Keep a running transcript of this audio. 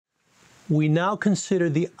We now consider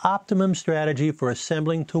the optimum strategy for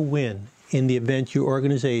assembling to win in the event your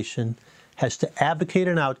organization has to advocate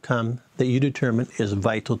an outcome that you determine is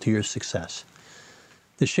vital to your success.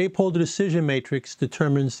 The Shapeholder Decision Matrix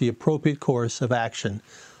determines the appropriate course of action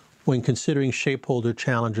when considering shapeholder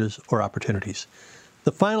challenges or opportunities.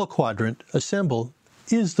 The final quadrant, Assemble,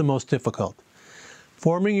 is the most difficult.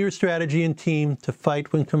 Forming your strategy and team to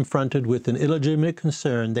fight when confronted with an illegitimate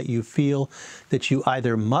concern that you feel that you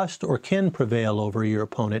either must or can prevail over your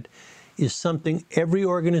opponent is something every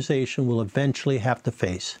organization will eventually have to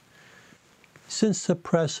face. Since the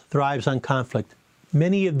press thrives on conflict,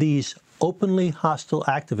 many of these openly hostile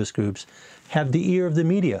activist groups have the ear of the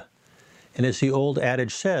media. And as the old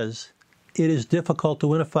adage says, it is difficult to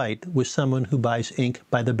win a fight with someone who buys ink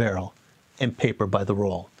by the barrel and paper by the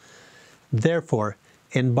roll. Therefore,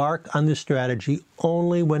 embark on this strategy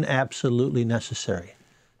only when absolutely necessary.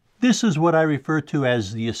 This is what I refer to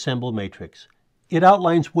as the Assemble Matrix. It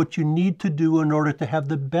outlines what you need to do in order to have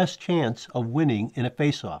the best chance of winning in a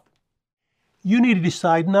face-off. You need to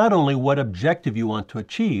decide not only what objective you want to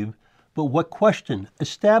achieve, but what question,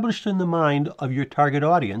 established in the mind of your target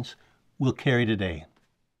audience, will carry the day.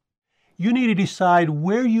 You need to decide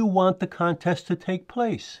where you want the contest to take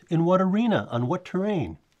place, in what arena, on what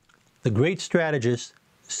terrain. The great strategist,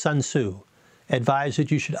 Sun Tzu, advised that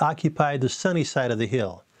you should occupy the sunny side of the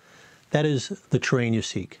hill. That is the terrain you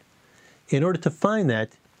seek. In order to find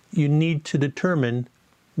that, you need to determine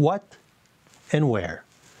what and where.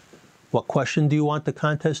 What question do you want the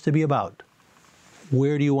contest to be about?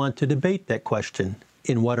 Where do you want to debate that question?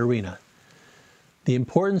 In what arena? The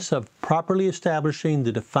importance of properly establishing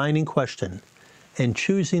the defining question and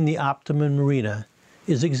choosing the optimum arena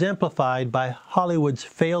is exemplified by Hollywood's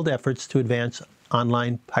failed efforts to advance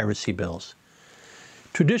online piracy bills.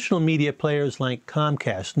 Traditional media players like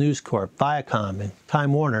Comcast, News Corp, Viacom, and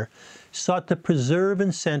Time Warner sought to preserve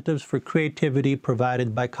incentives for creativity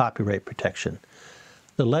provided by copyright protection.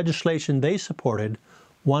 The legislation they supported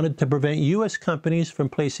wanted to prevent U.S. companies from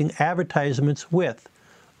placing advertisements with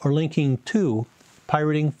or linking to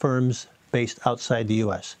pirating firms based outside the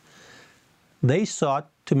U.S. They sought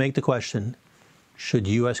to make the question, should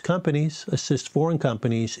U.S. companies assist foreign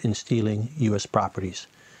companies in stealing U.S. properties?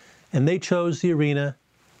 And they chose the arena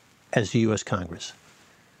as the U.S. Congress.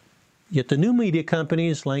 Yet the new media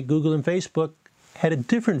companies like Google and Facebook had a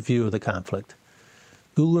different view of the conflict.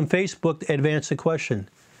 Google and Facebook advanced the question,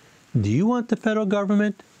 do you want the federal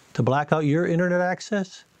government to black out your internet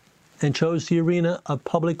access? And chose the arena of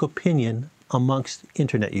public opinion amongst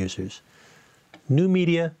internet users. New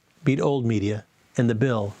media beat old media, and the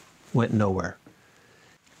bill went nowhere.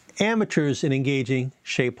 Amateurs in engaging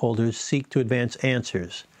shapeholders seek to advance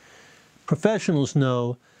answers. Professionals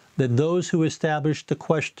know that those who establish the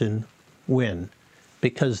question win,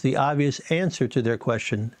 because the obvious answer to their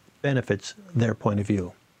question benefits their point of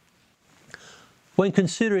view. When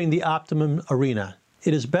considering the optimum arena,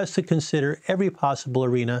 it is best to consider every possible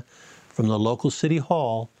arena from the local city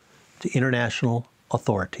hall to international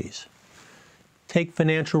authorities. Take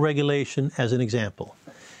financial regulation as an example.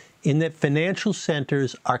 In that financial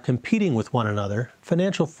centers are competing with one another,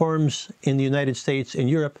 financial firms in the United States and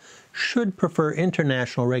Europe should prefer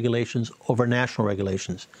international regulations over national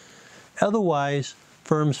regulations. Otherwise,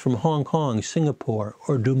 firms from Hong Kong, Singapore,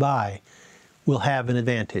 or Dubai will have an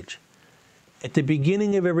advantage. At the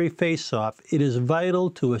beginning of every face-off, it is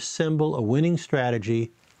vital to assemble a winning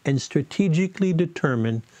strategy and strategically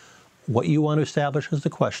determine what you want to establish as the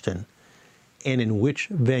question and in which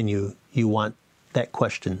venue you want that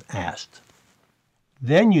question asked.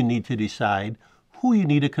 Then you need to decide who you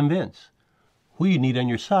need to convince, who you need on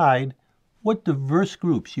your side, what diverse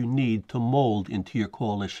groups you need to mold into your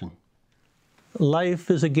coalition.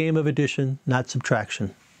 Life is a game of addition, not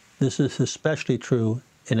subtraction. This is especially true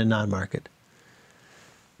in a non-market.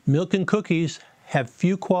 Milk and cookies have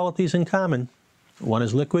few qualities in common. One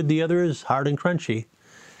is liquid, the other is hard and crunchy,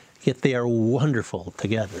 yet they are wonderful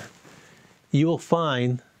together. You will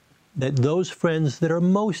find that those friends that are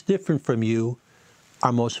most different from you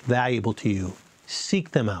are most valuable to you.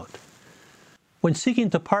 Seek them out. When seeking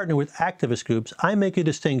to partner with activist groups, I make a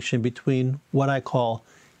distinction between what I call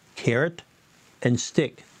carrot and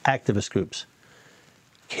stick activist groups.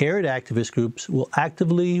 Carrot activist groups will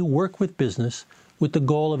actively work with business with the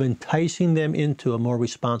goal of enticing them into a more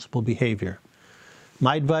responsible behavior.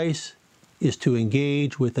 My advice is to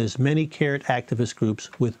engage with as many carrot activist groups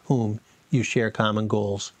with whom you share common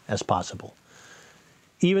goals as possible.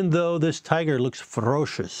 Even though this tiger looks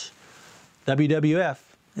ferocious, WWF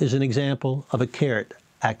is an example of a carrot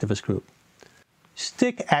activist group.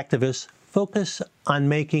 Stick activists focus on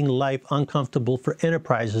making life uncomfortable for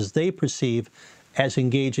enterprises they perceive as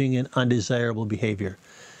engaging in undesirable behavior.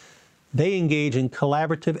 They engage in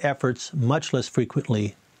collaborative efforts much less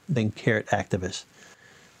frequently than carrot activists.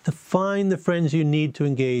 To find the friends you need to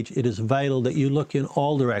engage, it is vital that you look in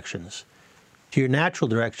all directions. To your natural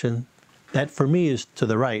direction, that for me is to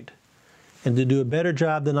the right, and to do a better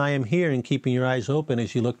job than I am here in keeping your eyes open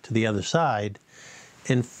as you look to the other side,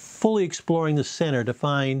 and fully exploring the center to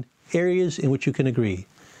find areas in which you can agree.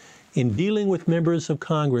 In dealing with members of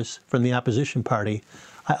Congress from the opposition party,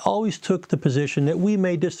 I always took the position that we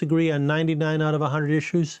may disagree on 99 out of 100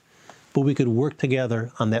 issues, but we could work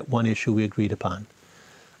together on that one issue we agreed upon.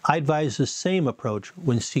 I advise the same approach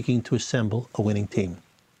when seeking to assemble a winning team.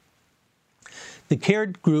 The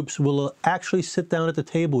carrot groups will actually sit down at the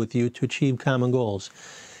table with you to achieve common goals,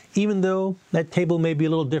 even though that table may be a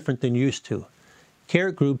little different than you're used to.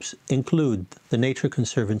 Carrot groups include the Nature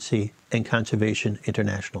Conservancy and Conservation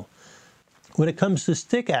International. When it comes to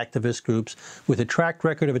stick activist groups with a track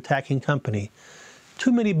record of attacking company,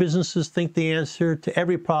 too many businesses think the answer to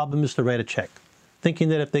every problem is to write a check, thinking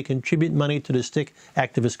that if they contribute money to the stick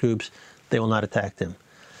activist groups, they will not attack them.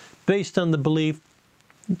 Based on the belief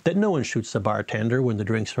that no one shoots the bartender when the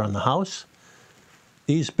drinks are on the house,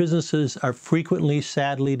 these businesses are frequently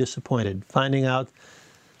sadly disappointed, finding out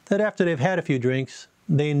that after they've had a few drinks,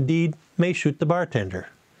 they indeed may shoot the bartender.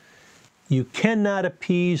 You cannot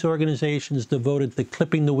appease organizations devoted to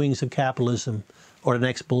clipping the wings of capitalism or the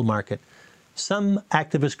next bull market. Some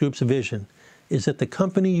activist groups' vision is that the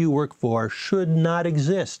company you work for should not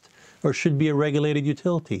exist or should be a regulated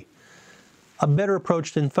utility. A better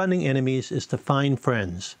approach than funding enemies is to find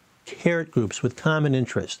friends, carrot groups with common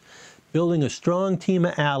interests. Building a strong team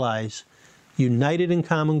of allies united in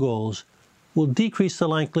common goals will decrease the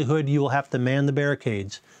likelihood you will have to man the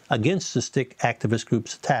barricades against the stick activist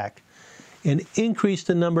group's attack and increase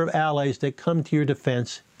the number of allies that come to your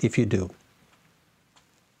defense if you do.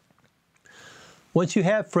 Once you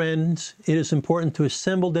have friends, it is important to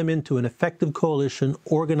assemble them into an effective coalition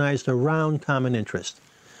organized around common interest.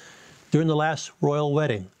 During the last royal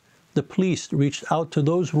wedding, the police reached out to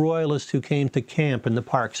those royalists who came to camp in the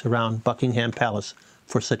parks around Buckingham Palace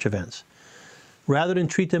for such events. Rather than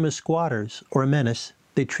treat them as squatters or a menace,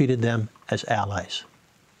 they treated them as allies.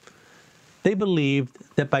 They believed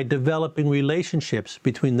that by developing relationships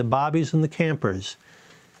between the bobbies and the campers,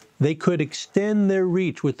 they could extend their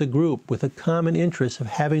reach with the group with a common interest of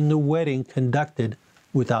having the wedding conducted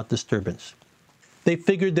without disturbance. They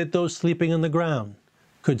figured that those sleeping on the ground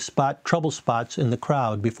could spot trouble spots in the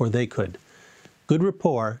crowd before they could. Good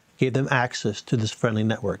rapport gave them access to this friendly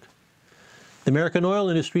network. The American oil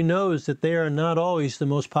industry knows that they are not always the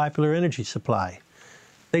most popular energy supply.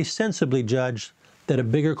 They sensibly judged that a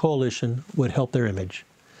bigger coalition would help their image.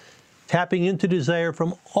 Tapping into desire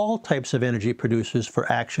from all types of energy producers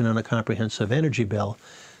for action on a comprehensive energy bill,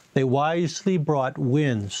 they wisely brought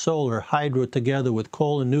wind, solar, hydro together with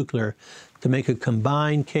coal and nuclear to make a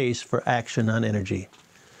combined case for action on energy.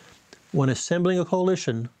 When assembling a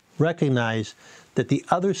coalition, recognize that the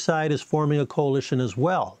other side is forming a coalition as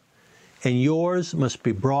well, and yours must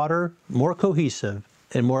be broader, more cohesive,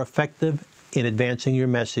 and more effective in advancing your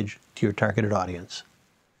message to your targeted audience.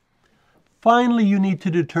 Finally, you need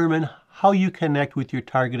to determine how you connect with your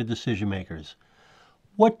targeted decision makers,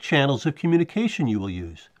 what channels of communication you will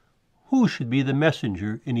use, who should be the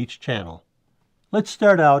messenger in each channel. Let's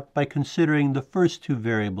start out by considering the first two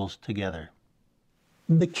variables together.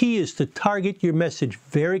 The key is to target your message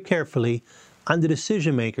very carefully on the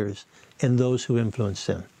decision makers and those who influence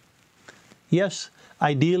them. Yes,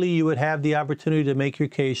 ideally you would have the opportunity to make your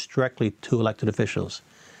case directly to elected officials.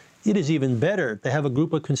 It is even better to have a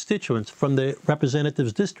group of constituents from the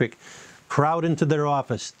representative's district crowd into their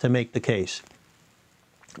office to make the case.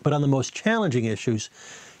 But on the most challenging issues,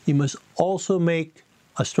 you must also make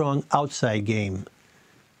a strong outside game,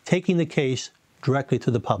 taking the case directly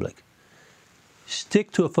to the public.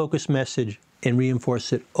 Stick to a focused message and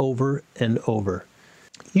reinforce it over and over.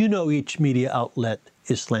 You know each media outlet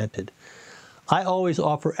is slanted. I always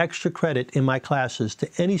offer extra credit in my classes to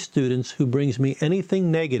any students who brings me anything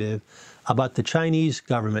negative about the Chinese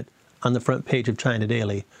government on the front page of China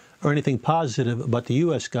Daily, or anything positive about the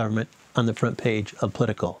U.S. government on the front page of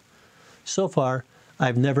Politico. So far,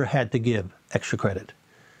 I've never had to give extra credit.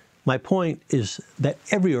 My point is that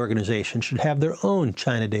every organization should have their own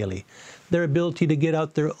China Daily, their ability to get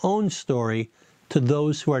out their own story to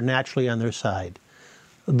those who are naturally on their side.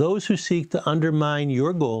 Those who seek to undermine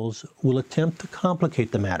your goals will attempt to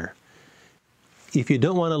complicate the matter. If you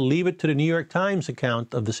don't want to leave it to the New York Times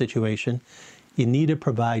account of the situation, you need to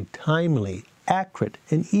provide timely, accurate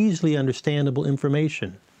and easily understandable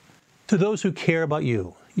information. To those who care about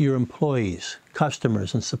you, your employees,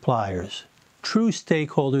 customers, and suppliers, true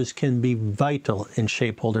stakeholders can be vital in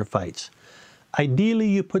shapeholder fights. Ideally,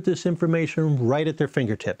 you put this information right at their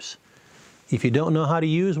fingertips. If you don't know how to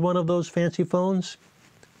use one of those fancy phones,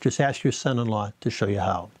 just ask your son-in-law to show you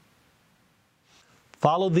how.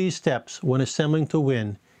 Follow these steps when assembling to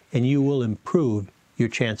win, and you will improve your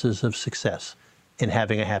chances of success and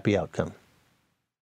having a happy outcome.